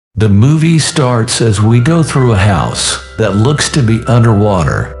The movie starts as we go through a house that looks to be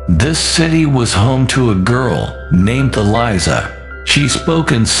underwater. This city was home to a girl named Elisa. She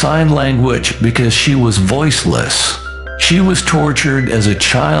spoke in sign language because she was voiceless. She was tortured as a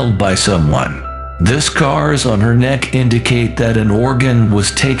child by someone. The scars on her neck indicate that an organ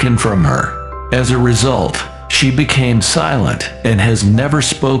was taken from her. As a result, she became silent and has never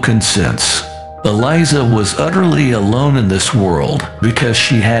spoken since. Elisa was utterly alone in this world because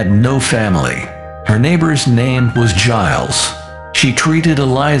she had no family. Her neighbor's name was Giles. She treated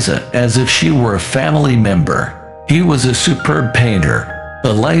Elisa as if she were a family member. He was a superb painter.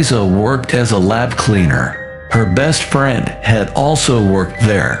 Elisa worked as a lab cleaner. Her best friend had also worked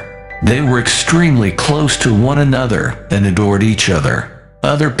there. They were extremely close to one another and adored each other.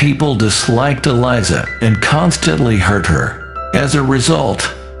 Other people disliked Elisa and constantly hurt her. As a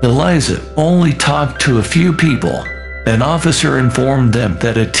result, Elisa only talked to a few people. An officer informed them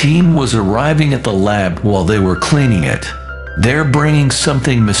that a team was arriving at the lab while they were cleaning it. They're bringing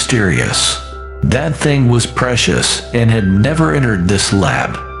something mysterious. That thing was precious and had never entered this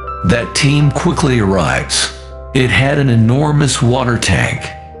lab. That team quickly arrives. It had an enormous water tank.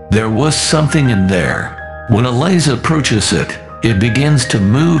 There was something in there. When Elisa approaches it, it begins to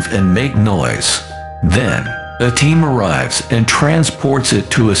move and make noise. Then, a team arrives and transports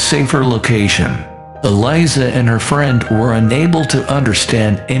it to a safer location. Elisa and her friend were unable to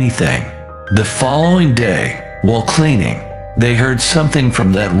understand anything. The following day, while cleaning, they heard something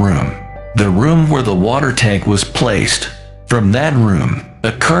from that room. The room where the water tank was placed. From that room,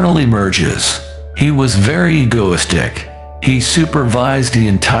 a colonel emerges. He was very egoistic. He supervised the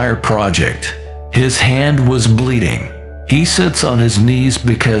entire project. His hand was bleeding. He sits on his knees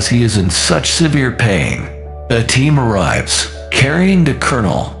because he is in such severe pain. A team arrives, carrying the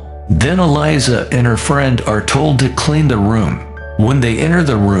colonel. Then Elisa and her friend are told to clean the room. When they enter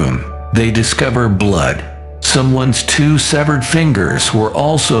the room, they discover blood. Someone's 2 severed fingers were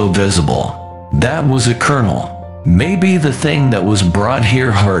also visible. That was a colonel. Maybe the thing that was brought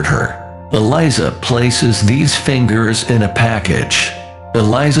here hurt her. Elisa places these fingers in a package.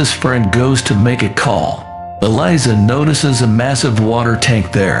 Elisa's friend goes to make a call. Elisa notices a massive water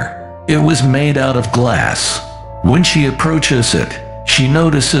tank there. It was made out of glass. When she approaches it, she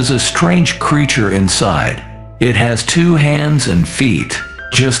notices a strange creature inside. It has 2 hands and feet,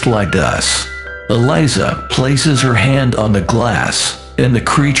 just like us. Elisa places her hand on the glass, and the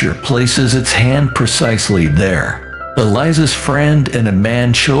creature places its hand precisely there. Elisa's friend and a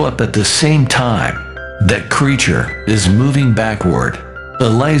man show up at the same time. That creature is moving backward.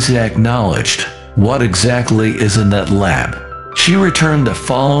 Elisa acknowledged. What exactly is in that lab? She returned the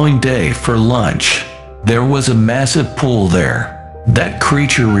following day for lunch. There was a massive pool there. That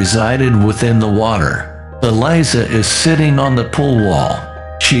creature resided within the water. Elisa is sitting on the pool wall.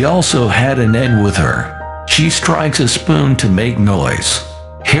 She also had an egg with her. She strikes a spoon to make noise.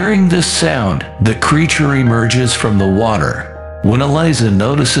 Hearing this sound, the creature emerges from the water. When Elisa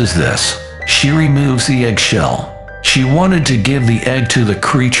notices this, she removes the eggshell. She wanted to give the egg to the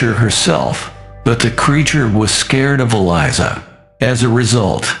creature herself, but the creature was scared of Elisa. As a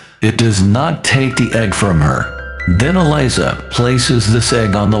result, it does not take the egg from her. Then Elisa places this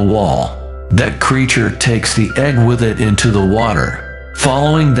egg on the wall. That creature takes the egg with it into the water.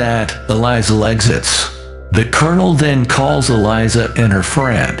 Following that, Elisa exits. The colonel then calls Elisa and her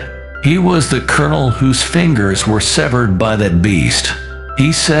friend. He was the colonel whose fingers were severed by that beast.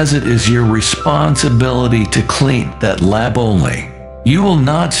 He says it is your responsibility to clean that lab only. You will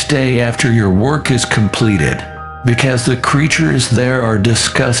not stay after your work is completed, because the creatures there are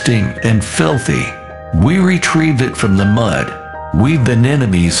disgusting and filthy. We retrieved it from the mud. We've been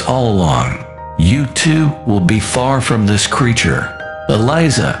enemies all along. You too will be far from this creature.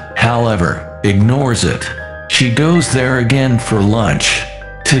 Elisa, however, ignores it. She goes there again for lunch.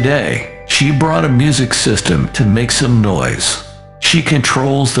 Today, she brought a music system to make some noise. She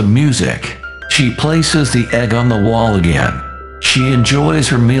controls the music. She places the egg on the wall again. She enjoys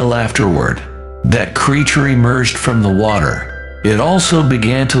her meal afterward. That creature emerged from the water. It also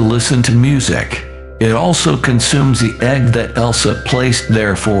began to listen to music. It also consumes the egg that Elsa placed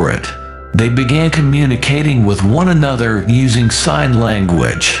there for it. They began communicating with one another using sign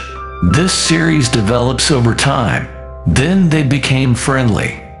language. This series develops over time. Then they became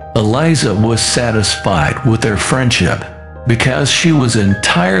friendly. Elisa was satisfied with their friendship because she was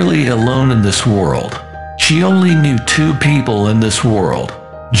entirely alone in this world. She only knew 2 people in this world,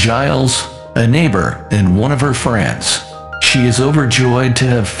 Giles, a neighbor, and one of her friends. She is overjoyed to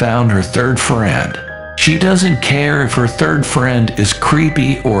have found her 3rd friend. She doesn't care if her 3rd friend is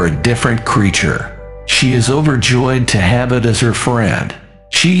creepy or a different creature. She is overjoyed to have it as her friend.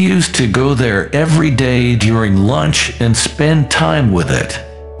 She used to go there every day during lunch and spend time with it.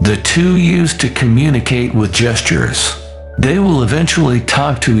 The two used to communicate with gestures. They will eventually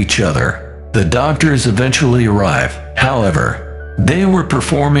talk to each other. The doctors eventually arrive. However, they were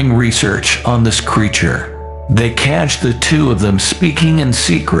performing research on this creature. They catch the two of them speaking in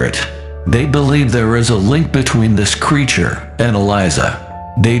secret. They believe there is a link between this creature and Elisa.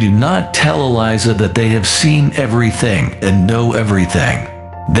 They do not tell Elisa that they have seen everything and know everything.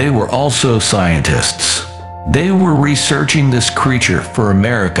 They were also scientists. They were researching this creature for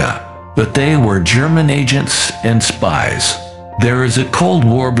America, but they were German agents and spies. There is a Cold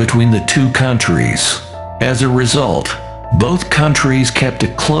War between the two countries. As a result, both countries kept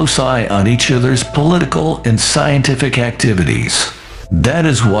a close eye on each other's political and scientific activities. That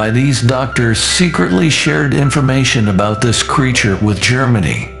is why these doctors secretly shared information about this creature with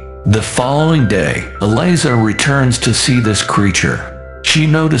Germany. The following day, Elisa returns to see this creature. She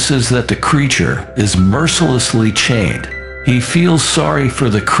notices that the creature is mercilessly chained. He feels sorry for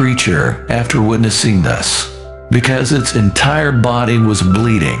the creature after witnessing this, because its entire body was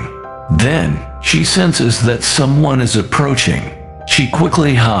bleeding. Then, she senses that someone is approaching. She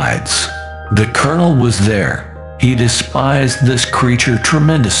quickly hides. The colonel was there. He despised this creature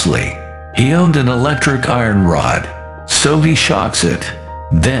tremendously. He owned an electric iron rod, so he shocks it.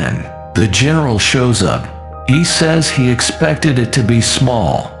 Then, the general shows up. He says he expected it to be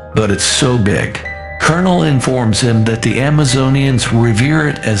small, but it's so big. Colonel informs him that the Amazonians revere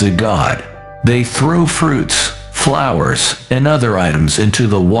it as a god. They throw fruits, flowers, and other items into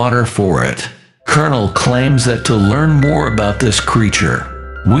the water for it. Colonel claims that to learn more about this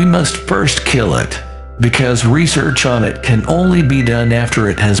creature, we must first kill it, because research on it can only be done after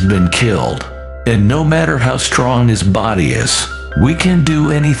it has been killed. And no matter how strong his body is, we can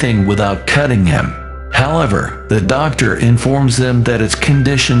do anything without cutting him. However, the doctor informs them that its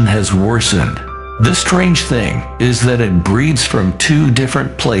condition has worsened. The strange thing is that it breeds from two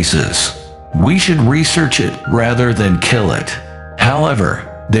different places. We should research it rather than kill it.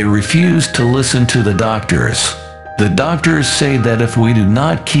 However, they refuse to listen to the doctors. The doctors say that if we do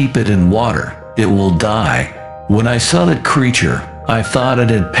not keep it in water, it will die. When I saw that creature, I thought it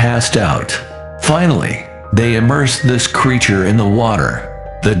had passed out. Finally, they immerse this creature in the water.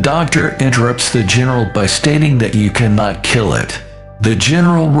 The doctor interrupts the general by stating that you cannot kill it. The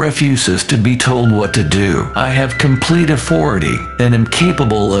general refuses to be told what to do. I have complete authority and am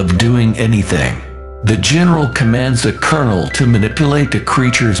capable of doing anything. The general commands the colonel to manipulate the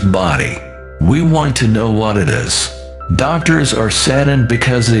creature's body. We want to know what it is. Doctors are saddened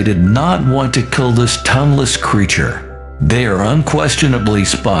because they did not want to kill this tongueless creature. They are unquestionably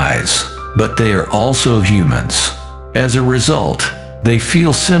spies, but they are also humans. As a result, they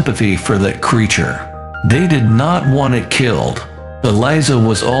feel sympathy for that creature. They did not want it killed. Elisa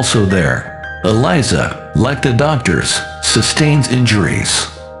was also there. Elisa, like the doctors, sustains injuries.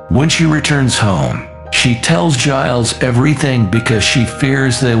 When she returns home, she tells Giles everything because she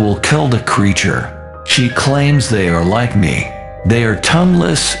fears they will kill the creature. She claims they are like me. They are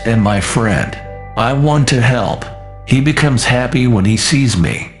tongueless and my friend. I want to help. He becomes happy when he sees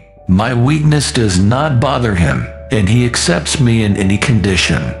me. My weakness does not bother him, and he accepts me in any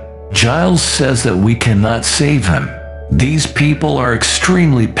condition. Giles says that we cannot save him. These people are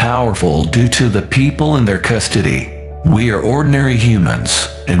extremely powerful due to the people in their custody. We are ordinary humans,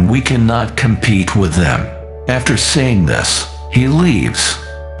 and we cannot compete with them. After saying this, he leaves.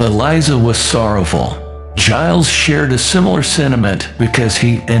 Elisa was sorrowful. Giles shared a similar sentiment because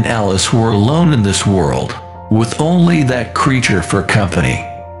he and Alice were alone in this world, with only that creature for company.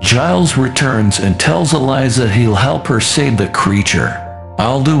 Giles returns and tells Elisa he'll help her save the creature.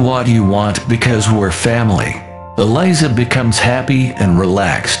 I'll do what you want because we're family. Elisa becomes happy and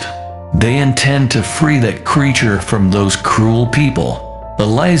relaxed. They intend to free that creature from those cruel people.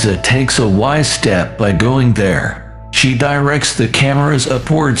 Elisa takes a wise step by going there. She directs the cameras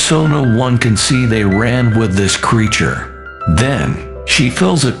upward so no one can see they ran with this creature. Then, she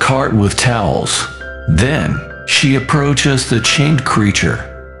fills a cart with towels. Then, she approaches the chained creature.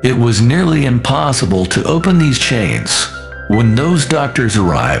 It was nearly impossible to open these chains. When those doctors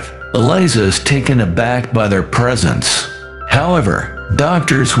arrive, Elisa is taken aback by their presence. However,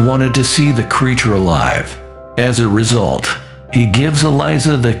 doctors wanted to see the creature alive. As a result, he gives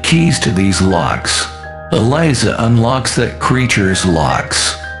Elisa the keys to these locks. Elisa unlocks that creature's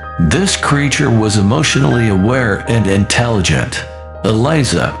locks. This creature was emotionally aware and intelligent.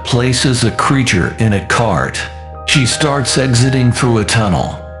 Elisa places the creature in a cart. She starts exiting through a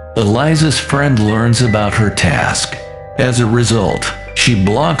tunnel. Elisa's friend learns about her task. As a result, she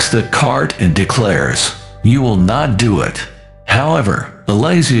blocks the cart and declares, "You will not do it." However,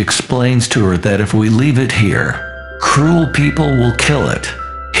 Elisa explains to her that if we leave it here, cruel people will kill it.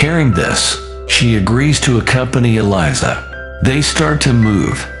 Hearing this, she agrees to accompany Elisa. They start to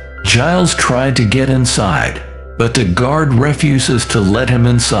move. Giles tried to get inside, but the guard refuses to let him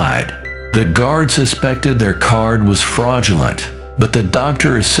inside. The guard suspected their card was fraudulent, but the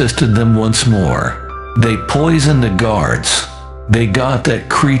doctor assisted them once more. They poisoned the guards. They got that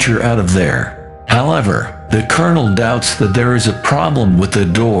creature out of there. However, the colonel doubts that there is a problem with the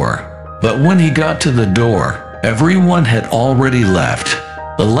door. But when he got to the door, everyone had already left.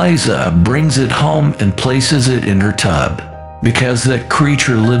 Elisa brings it home and places it in her tub, because that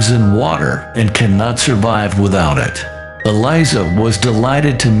creature lives in water and cannot survive without it. Elisa was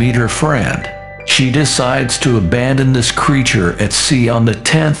delighted to meet her friend. She decides to abandon this creature at sea on the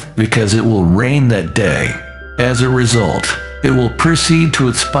 10th because it will rain that day. As a result, it will proceed to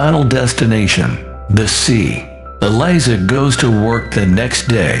its final destination, the sea. Elisa goes to work the next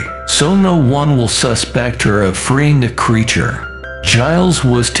day, so no one will suspect her of freeing the creature. Giles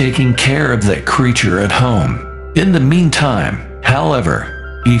was taking care of that creature at home. In the meantime,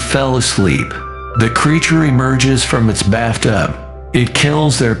 however, he fell asleep. The creature emerges from its bathtub. It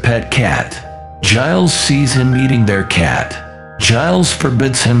kills their pet cat. Giles sees him eating their cat. Giles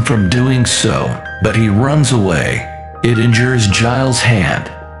forbids him from doing so, but he runs away. It injures Giles'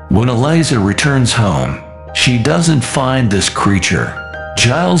 hand. When Elisa returns home, she doesn't find this creature.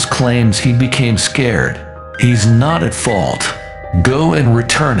 Giles claims he became scared. He's not at fault. Go and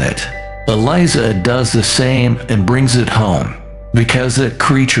return it. Elisa does the same and brings it home. Because that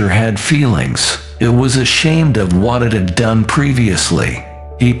creature had feelings, it was ashamed of what it had done previously.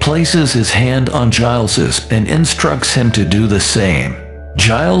 He places his hand on Giles's and instructs him to do the same.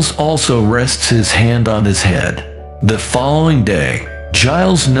 Giles also rests his hand on his head. The following day,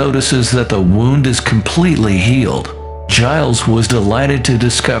 Giles notices that the wound is completely healed. Giles was delighted to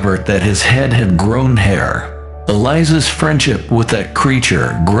discover that his head had grown hair. Elisa's friendship with that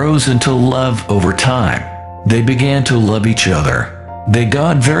creature grows into love over time. They began to love each other. They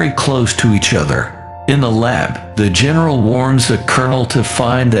got very close to each other. In the lab, the general warns the colonel to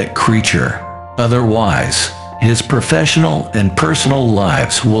find that creature. Otherwise, his professional and personal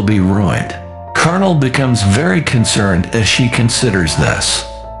lives will be ruined. Colonel becomes very concerned as she considers this.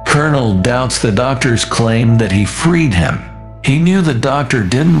 Colonel doubts the doctor's claim that he freed him. He knew the doctor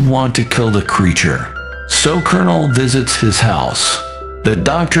didn't want to kill the creature. So Colonel visits his house. The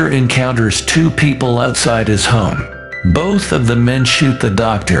doctor encounters two people outside his home. Both of the men shoot the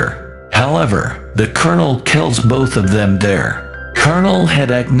doctor. However, the colonel kills both of them there. Colonel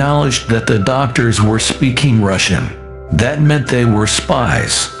had acknowledged that the doctors were speaking Russian. That meant they were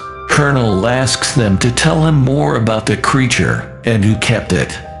spies. Colonel asks them to tell him more about the creature and who kept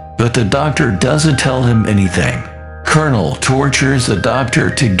it. But the doctor doesn't tell him anything. Colonel tortures the doctor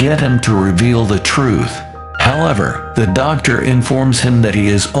to get him to reveal the truth. However, the doctor informs him that he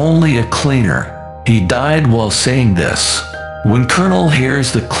is only a cleaner. He died while saying this. When Colonel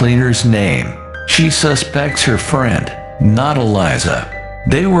hears the cleaner's name, she suspects her friend, not Elisa.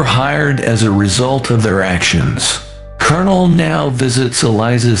 They were hired as a result of their actions. Colonel now visits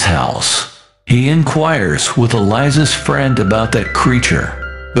Elisa's house. He inquires with Elisa's friend about that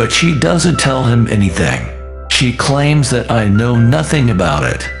creature, but she doesn't tell him anything. She claims that I know nothing about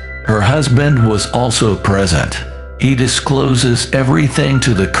it. Her husband was also present. He discloses everything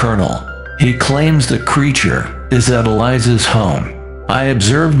to the colonel. He claims the creature is at Elisa's home. I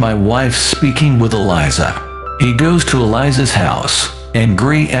observed my wife speaking with Elisa. He goes to Elisa's house,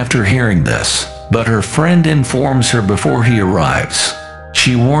 angry after hearing this, but her friend informs her before he arrives.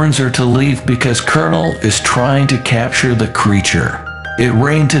 She warns her to leave because Colonel is trying to capture the creature. It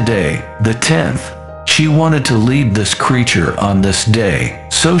rained today, the 10th. She wanted to leave this creature on this day,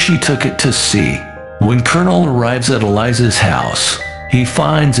 so she took it to sea. When Colonel arrives at Elisa's house, he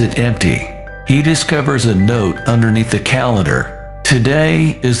finds it empty. He discovers a note underneath the calendar.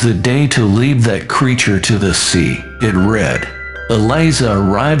 Today is the day to leave that creature to the sea, it read. Elisa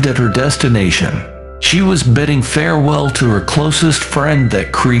arrived at her destination. She was bidding farewell to her closest friend,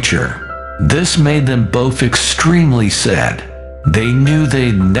 that creature. This made them both extremely sad. They knew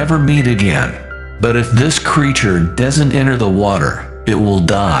they'd never meet again. But if this creature doesn't enter the water, it will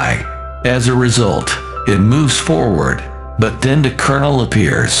die. As a result, it moves forward, but then the colonel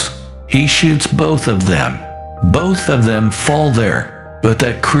appears. He shoots both of them. Both of them fall there, but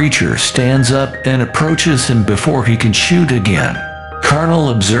that creature stands up and approaches him before he can shoot again. Colonel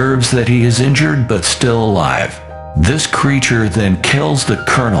observes that he is injured but still alive. This creature then kills the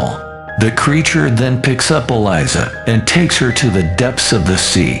colonel. The creature then picks up Elisa and takes her to the depths of the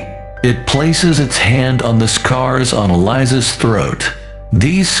sea. It places its hand on the scars on Elisa's throat.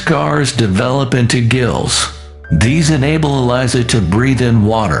 These scars develop into gills. These enable Eliza to breathe in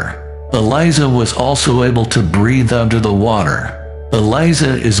water. Eliza was also able to breathe under the water.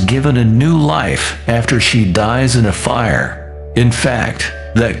 Eliza is given a new life after she dies in a fire. In fact,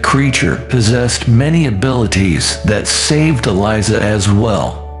 that creature possessed many abilities that saved Eliza as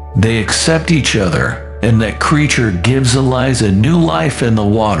well. They accept each other, and that creature gives Eliza new life in the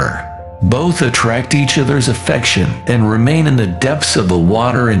water. Both attract each other's affection and remain in the depths of the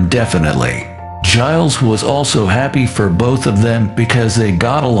water indefinitely. Giles was also happy for both of them because they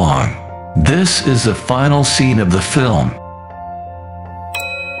got along. This is the final scene of the film.